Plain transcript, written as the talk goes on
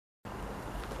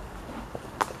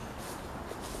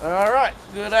Alright,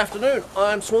 good afternoon.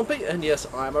 I'm Swampy, and yes,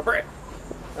 I'm a Brit.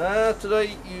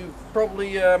 Today, you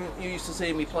probably you used to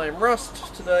see me playing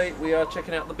Rust. Today, we are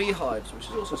checking out the beehives, which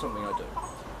is also something I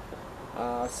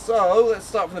do. So, let's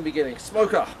start from the beginning.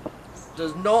 Smoker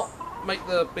does not make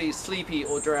the bees sleepy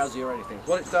or drowsy or anything.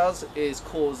 What it does is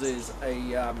causes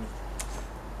a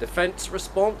defense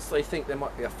response. They think there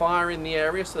might be a fire in the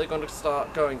area, so they're going to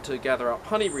start going to gather up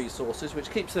honey resources,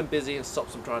 which keeps them busy and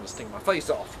stops them trying to sting my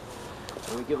face off.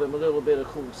 And we give them a little bit of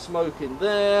cool smoke in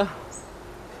there,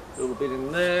 a little bit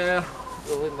in there, a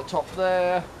little in the top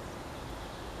there.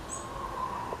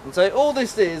 And so all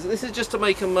this is just to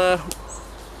make them a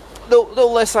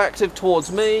little less active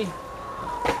towards me.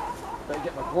 Better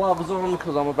get my gloves on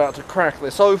because I'm about to crack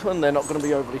this open. They're not going to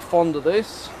be overly fond of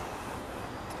this.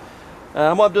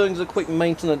 What I'm doing is a quick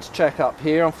maintenance checkup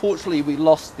here. Unfortunately, we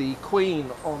lost the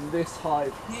queen on this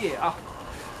hive here.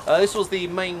 This was the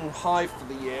main hive for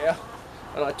the year.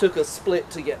 And I took a split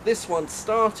to get this one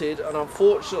started, and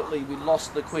unfortunately we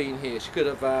lost the queen here. She could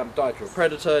have died to a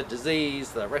predator,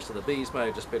 disease, the rest of the bees may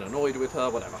have just been annoyed with her,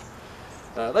 whatever.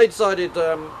 They decided,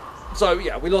 so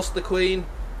yeah, we lost the queen.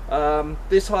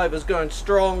 This hive is going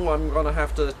strong. I'm going to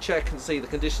have to check and see the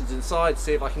conditions inside,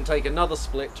 see if I can take another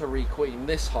split to re-queen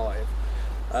this hive.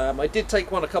 I did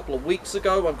take one a couple of weeks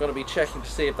ago. I'm going to be checking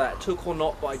to see if that took or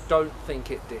not, but I don't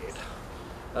think it did.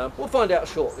 We'll find out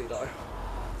shortly though.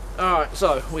 Alright,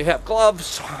 so we have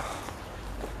gloves,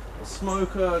 a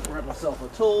smoker, grab myself a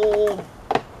tool,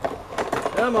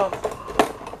 come on,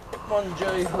 one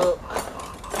J-hook,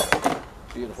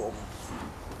 beautiful,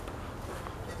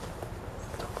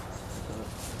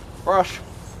 brush,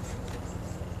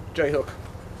 J-hook,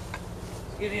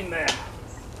 get in there.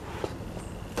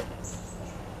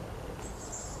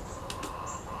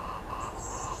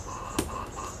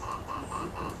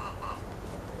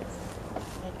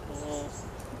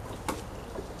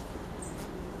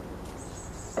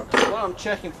 What I'm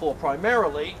checking for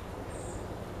primarily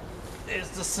is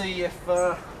to see if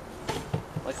my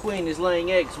queen is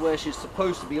laying eggs where she's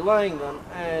supposed to be laying them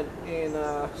and in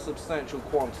substantial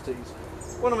quantities.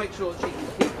 I want to make sure that she can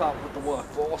keep up with the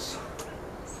workforce.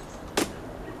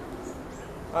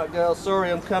 Alright girls, sorry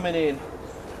I'm coming in.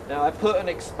 Now I put an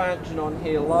expansion on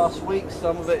here last week.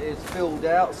 Some of it is filled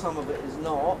out, some of it is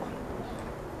not.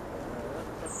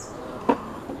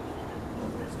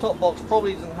 Top box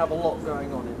probably doesn't have a lot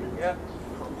going on in it yet.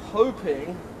 I'm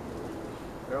hoping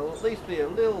there will at least be a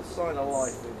little sign of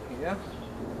life in here.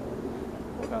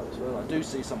 What about this? Well, I do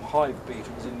see some hive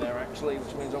beetles in there actually,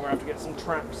 which means I'm going to have to get some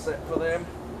traps set for them.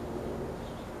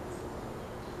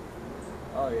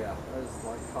 Oh yeah, there's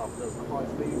like half a dozen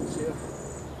hive beetles here.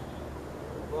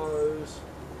 Those.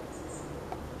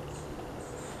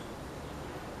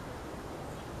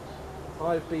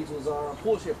 Hive beetles are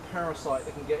unfortunately a parasite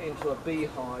that can get into a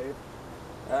beehive.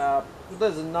 If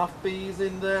there's enough bees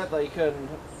in there, they can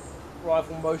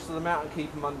rifle most of them out and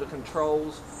keep them under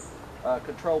control, but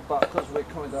because we're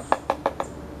kind of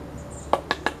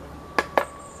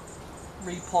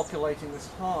repopulating this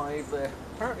hive, they're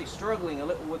apparently struggling a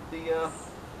little with the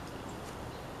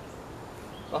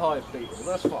hive beetle.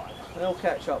 That's fine, they'll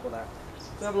catch up with that.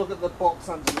 Let's have a look at the box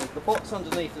underneath. The box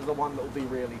underneath is the one that will be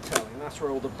really telling. That's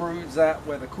where all the brood's at,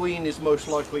 where the queen is most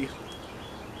likely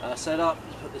set up.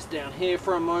 Let's put this down here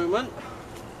for a moment.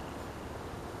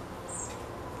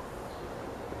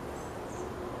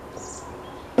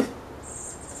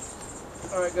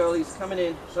 Alright girlies, coming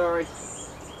in, sorry.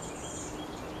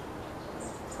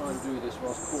 Try and do this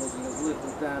whilst causing as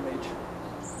little damage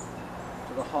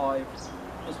to the hive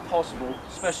as possible,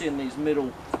 especially in these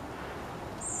middle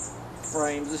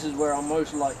frames. This is where I'll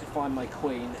most likely find my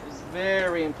queen. It's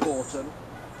very important.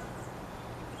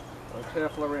 So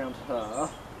careful around her.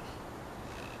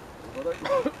 I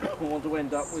don't want to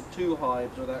end up with two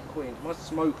hives with that queen. My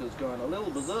smoker's going a little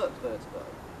berserk there today.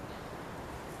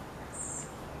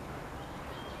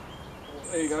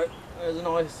 There you go. There's a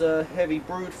nice heavy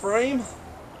brood frame. Have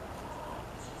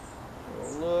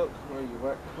a look. Where are you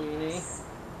at, Queenie?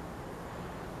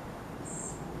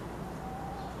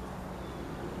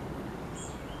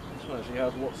 This one actually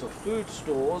has lots of food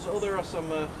stores. Oh, there are some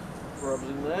grubs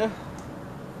in there.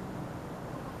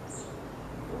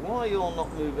 Why are you all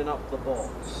not moving up the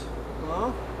box?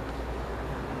 Huh?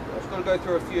 I've just got to go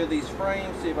through a few of these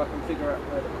frames, see if I can figure out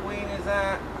where the queen is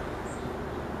at.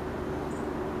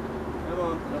 Come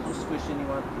on, don't squish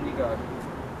anyone. Here you go.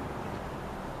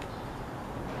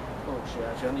 Oh shit,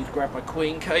 actually I need to grab my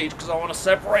queen cage because I want to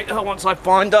separate her once I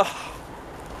find her.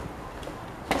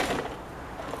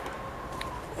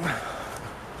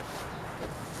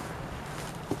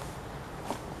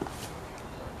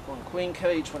 One queen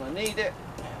cage when I need it.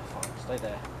 Fine Stay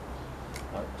there.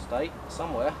 No, stay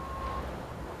somewhere.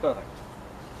 Perfect.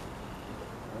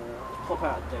 Pop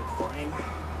out a dead frame.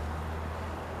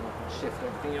 Shift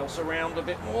everything else around a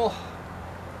bit more.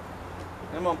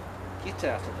 Come on, get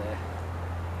out of there.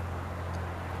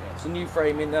 Yeah, it's a new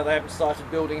frame in there. They haven't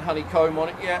started building honeycomb on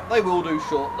it yet. They will do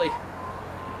shortly.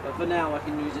 But for now I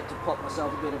can use it to pop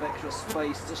myself a bit of extra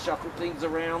space to shuffle things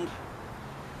around.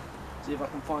 See if I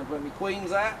can find where my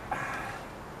queen's at.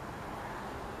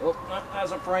 Oh, no,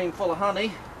 there's a frame full of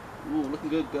honey. Ooh, looking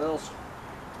good, girls.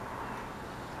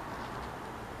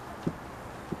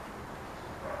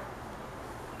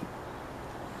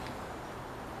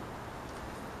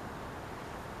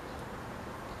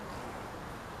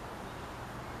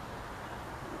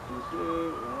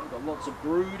 Got lots of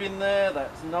brood in there,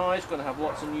 that's nice. Going to have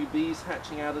lots of new bees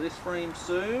hatching out of this frame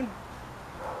soon.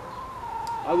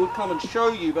 I would come and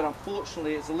show you, but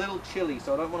unfortunately it's a little chilly,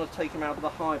 so I don't want to take him out of the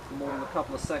hive for more than a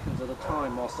couple of seconds at a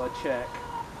time whilst I check.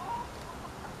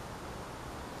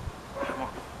 Come on.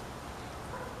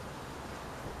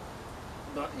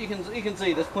 But you can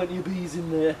see there's plenty of bees in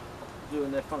there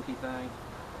doing their funky thing.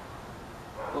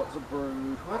 Lots of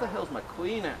brood. Where the hell's my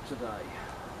queen at today?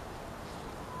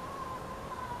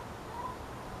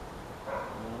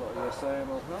 What are you saying?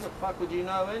 Well, how the fuck would you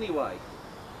know anyway?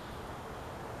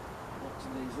 Lots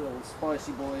of these little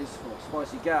spicy boys, or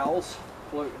spicy gals,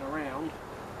 floating around.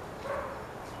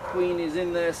 Queen is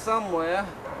in there somewhere,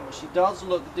 but she does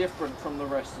look different from the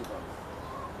rest of them.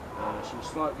 She's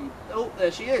slightly... Oh,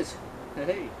 there she is!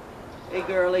 Hey, hey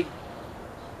girlie.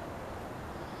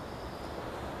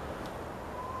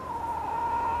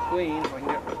 Queen, if I can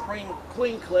get the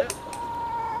queen clip.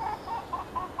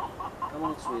 Come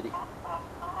on, sweetie.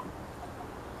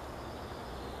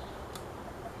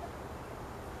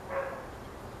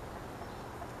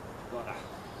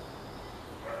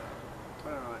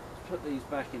 Alright, put these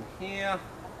back in here.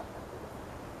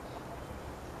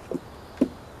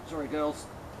 Sorry, girls.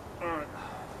 Alright.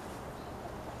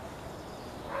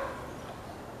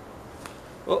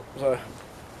 Oh, so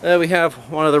there we have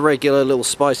one of the regular little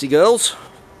spicy girls.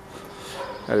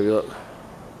 How do we look?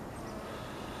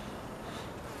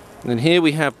 And here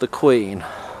we have the queen.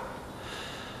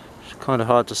 It's kind of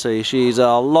hard to see. She's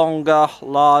longer,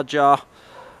 larger.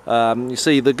 You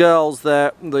see the girls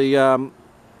there, the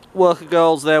worker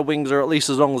girls, their wings are at least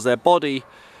as long as their body.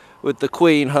 With the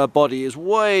queen, her body is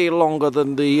way longer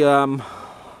than the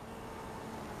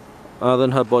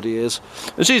than her body is,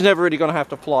 and she's never really going to have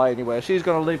to fly anywhere. She's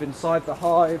going to live inside the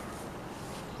hive,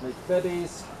 make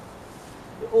babies,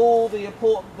 all the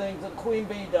important things that a queen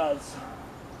bee does.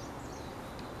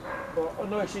 But I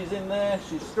know she's in there,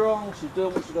 she's strong, she's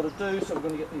doing what she's got to do, so we're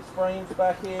going to get these frames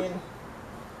back in,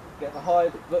 get the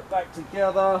hive put back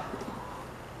together,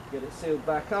 get it sealed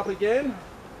back up again.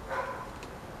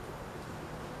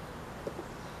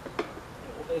 Get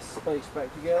all this space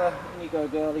back together. In you go,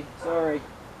 girlie. Sorry.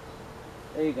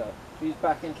 There you go. She's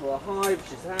back into her hive,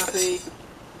 she's happy.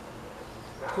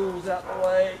 Tools out the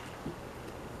way.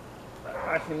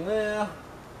 Back in there.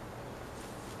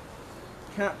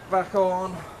 Cap back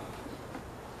on.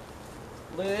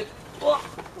 Lid.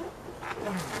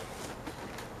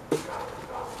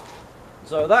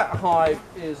 So that hive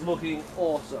is looking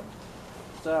awesome.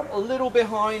 So I'm a little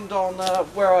behind on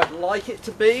where I'd like it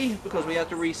to be because we had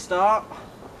to restart.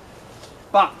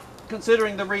 But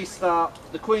considering the restart,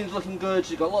 the queen's looking good,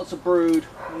 she's got lots of brood,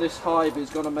 and this hive is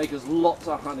going to make us lots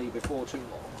of honey before too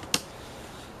long.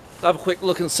 Let's have a quick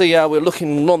look and see how we're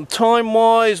looking on time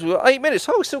wise. We've got 8 minutes.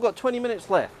 Oh, we've still got 20 minutes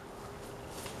left.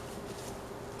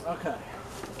 Okay. A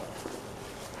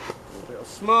little bit of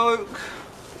smoke.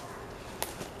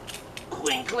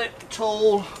 Queen clip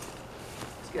tool.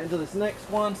 Let's get into this next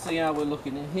one, see how we're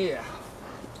looking in here. A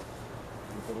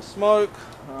little bit of smoke.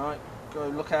 Alright, go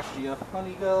look after your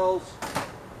honey girls.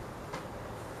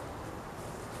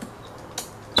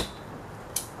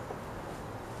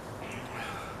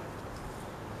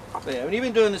 But yeah, when you've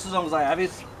been doing this as long as I have,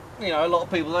 it's, you know, a lot of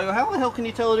people go, how the hell can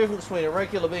you tell the difference between a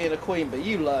regular bee and a queen bee?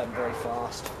 You learn very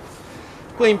fast.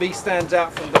 Queen bee stands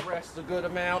out from the rest a good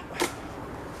amount.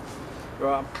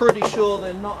 Right, I'm pretty sure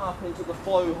they're not up into the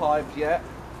flow hives yet.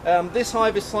 This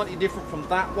hive is slightly different from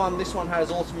that one. This one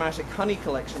has automatic honey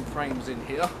collection frames in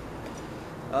here.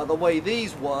 The way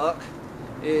these work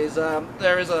is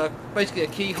there is basically a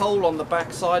keyhole on the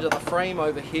back side of the frame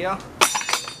over here.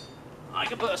 I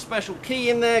can put a special key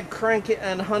in there, crank it,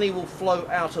 and honey will flow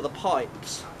out of the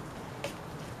pipes.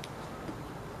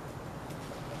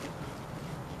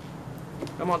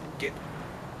 Come on, get...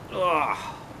 Ugh.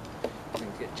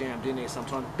 Things get jammed in here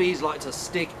sometimes. Bees like to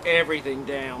stick everything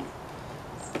down.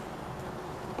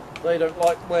 they don't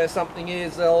like where something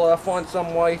is, they'll find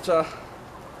some way to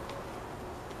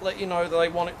let you know that they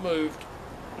want it moved.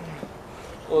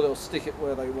 Or they'll stick it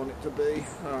where they want it to be.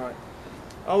 Alright.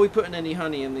 Are we putting any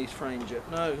honey in these frames yet?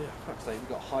 No. Fuck's sake, we've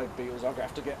got hive beetles. I'm going to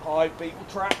have to get hive beetle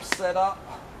traps set up.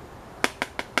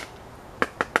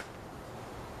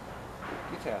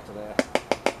 Get out of there.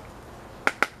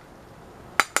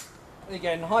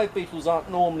 Again, hive beetles aren't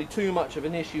normally too much of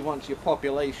an issue once your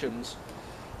population's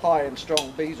high and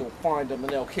strong. Bees will find them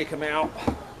and they'll kick them out.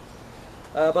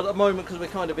 But at the moment, because we're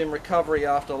kind of in recovery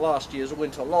after last year's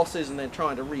winter losses and then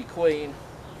trying to requeen,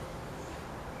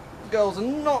 girls are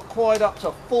not quite up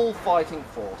to full fighting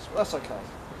force, but that's okay.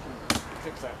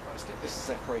 Fix that. Let's get this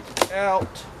separated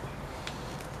out.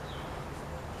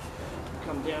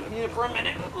 Come down here for a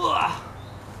minute. Ugh.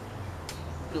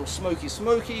 Little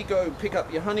smoky, go pick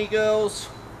up your honey, girls.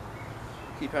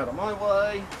 Keep out of my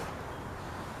way.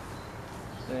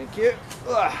 Thank you.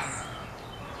 Ugh.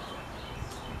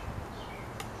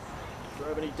 Do I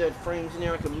have any dead frames in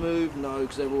here I can move? No,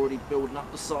 because they're already building up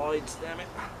the sides, damn it.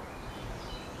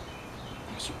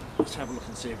 Let's have a look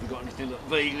and see if we've got anything that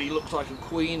vaguely looks like a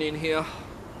queen in here.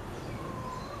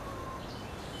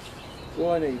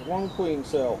 So I need one queen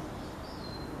cell.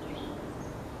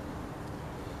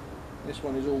 This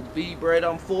one is all bee bred,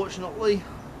 unfortunately.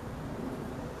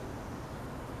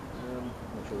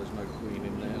 Make sure there's no queen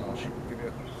in there. I'll give you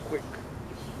a quick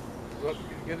look.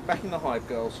 Get it back in the hive,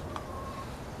 girls.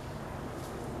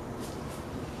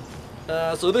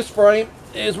 So this frame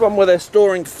is one where they're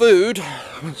storing food.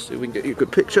 Let's see if we can get you a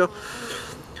good picture.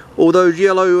 All those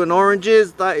yellow and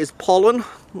oranges, that is pollen,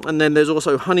 and then there's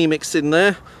also honey mixed in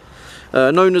there,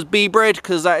 known as bee bread,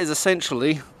 because that is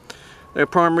essentially their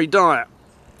primary diet.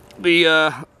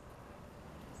 The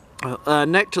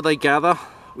nectar they gather,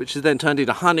 which is then turned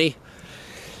into honey,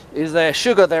 is their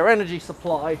sugar, their energy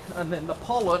supply, and then the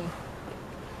pollen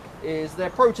is their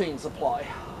protein supply.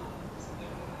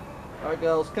 Alright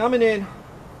girls, coming in.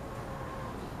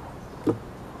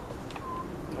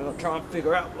 I'm going to try and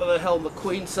figure out where the hell the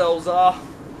queen cells are.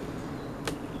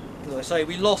 As I say,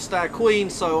 we lost our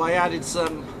queen, so I added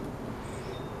some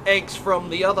eggs from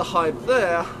the other hive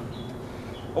there.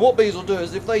 And what bees will do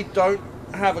is, if they don't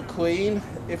have a queen,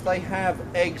 if they have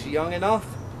eggs young enough,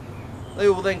 they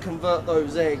will then convert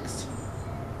those eggs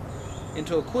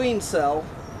into a queen cell,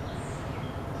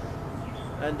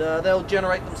 and they'll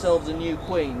generate themselves a new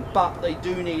queen, but they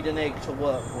do need an egg to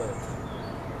work with.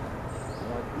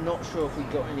 I'm not sure if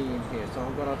we've got any in here, so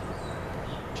I'm going to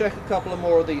check a couple of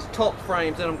more of these top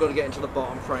frames, then I'm going to get into the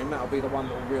bottom frame. That'll be the one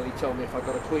that will really tell me if I've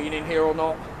got a queen in here or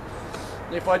not.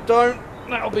 And if I don't,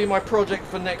 that'll be my project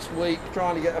for next week,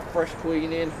 trying to get a fresh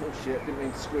queen in. Oh shit, didn't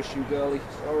mean to squish you, girly,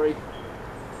 sorry. A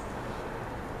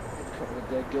couple of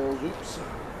dead girls, oops.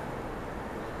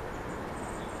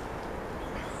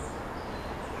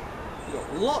 We've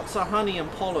got lots of honey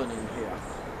and pollen in here,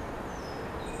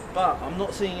 but I'm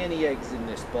not seeing any eggs in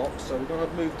this box, so we're going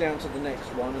to move down to the next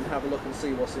one and have a look and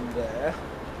see what's in there.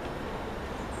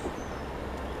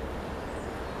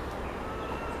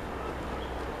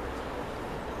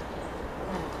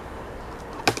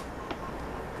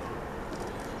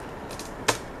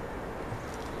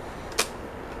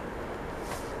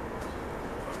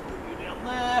 Put you down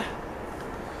there.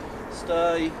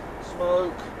 Stay,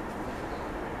 smoke.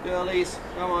 Girlies,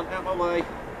 come on, out my way.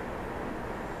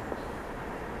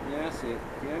 Yeah, that's it.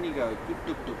 Down you go. Doop,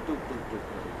 doop, doop, doop, doop, doop.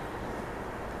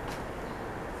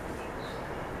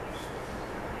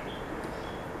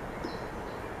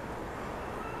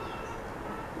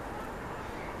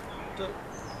 Doop.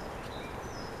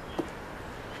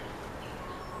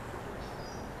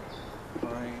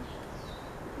 Fine.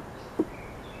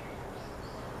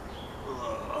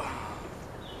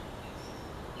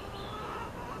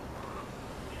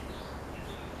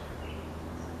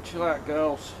 Chill out,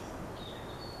 girls.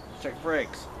 Check for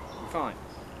eggs. You're fine.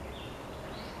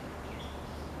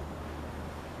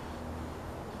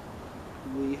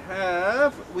 We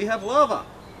have larvae.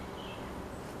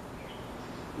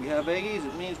 We have eggies.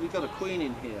 It means we've got a queen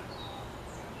in here,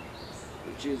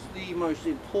 which is the most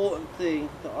important thing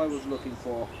that I was looking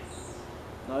for.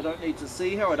 Now, I don't need to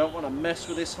see her. I don't want to mess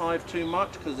with this hive too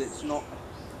much because it's not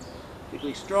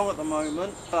particularly strong at the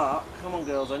moment. But come on,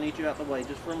 girls. I need you out the way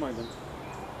just for a moment.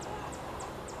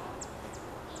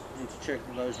 Need to check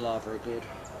that those larvae are good.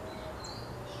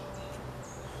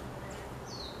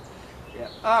 Yeah,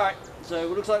 alright, so it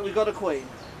looks like we've got a queen.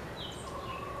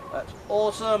 That's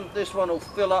awesome. This one will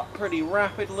fill up pretty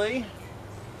rapidly.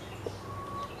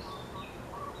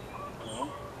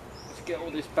 Let's get all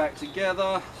this back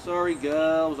together. Sorry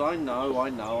girls, I know,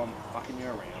 I'm fucking you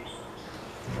around.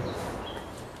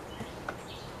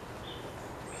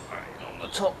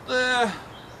 top there.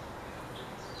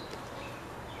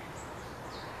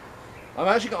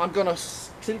 I'm gonna,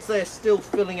 since they're still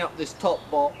filling up this top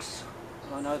box,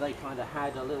 I know they kind of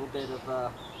had a little bit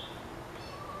of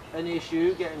an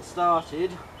issue getting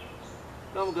started.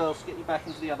 Come on girls, get you back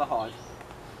into the other hive.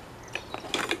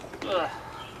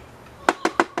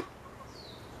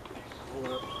 I'm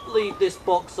going to leave this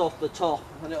box off the top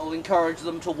and it will encourage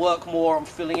them to work more on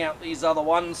filling out these other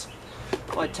ones.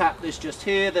 If I tap this just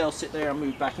here, they'll sit there and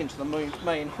move back into the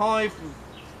main hive.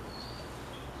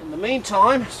 In the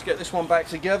meantime, just get this one back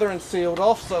together and sealed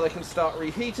off so they can start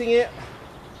reheating it.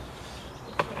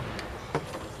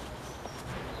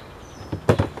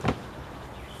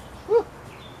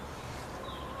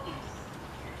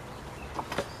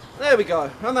 There we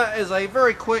go, and that is a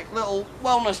very quick little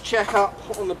wellness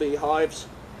checkup on the beehives.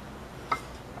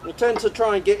 I tend to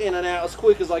try and get in and out as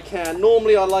quick as I can.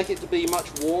 Normally I like it to be much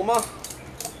warmer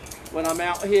when I'm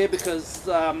out here because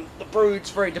the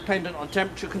brood's very dependent on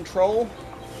temperature control.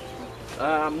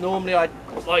 Normally I'd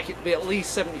like it to be at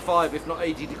least 75 if not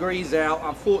 80 degrees out.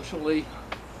 Unfortunately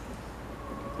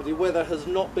the weather has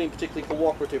not been particularly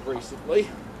cooperative recently,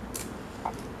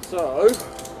 so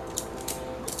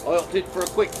I opted for a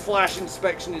quick flash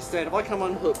inspection instead. If I come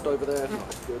unhooked over there,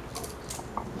 that's good.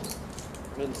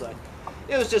 Insane.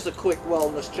 It was just a quick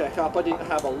wellness checkup. I didn't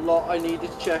have a lot I needed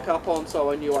to check up on,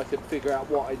 so I knew I could figure out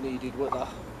what I needed with a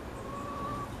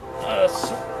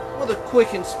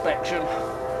quick inspection.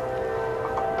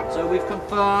 So we've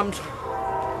confirmed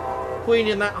queen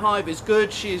in that hive is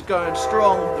good. She's going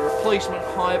strong. The replacement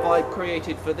hive I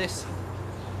created for this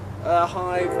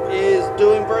hive is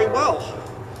doing very well.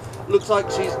 Looks like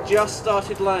she's just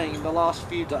started laying in the last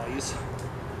few days.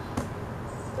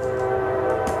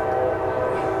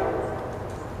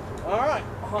 Alright,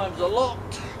 hives are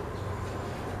locked.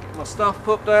 Get my stuff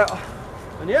put out.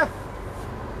 And yeah.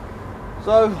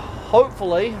 So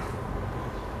hopefully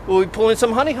we'll be pulling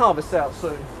some honey harvests out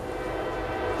soon.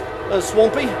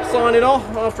 Swampy signing off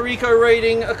after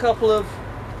eco-raiding a couple of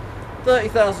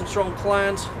 30,000 strong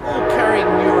clans, all carrying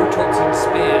neurotoxin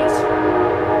spears.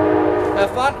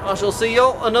 Have fun, I shall see you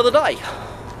all another day.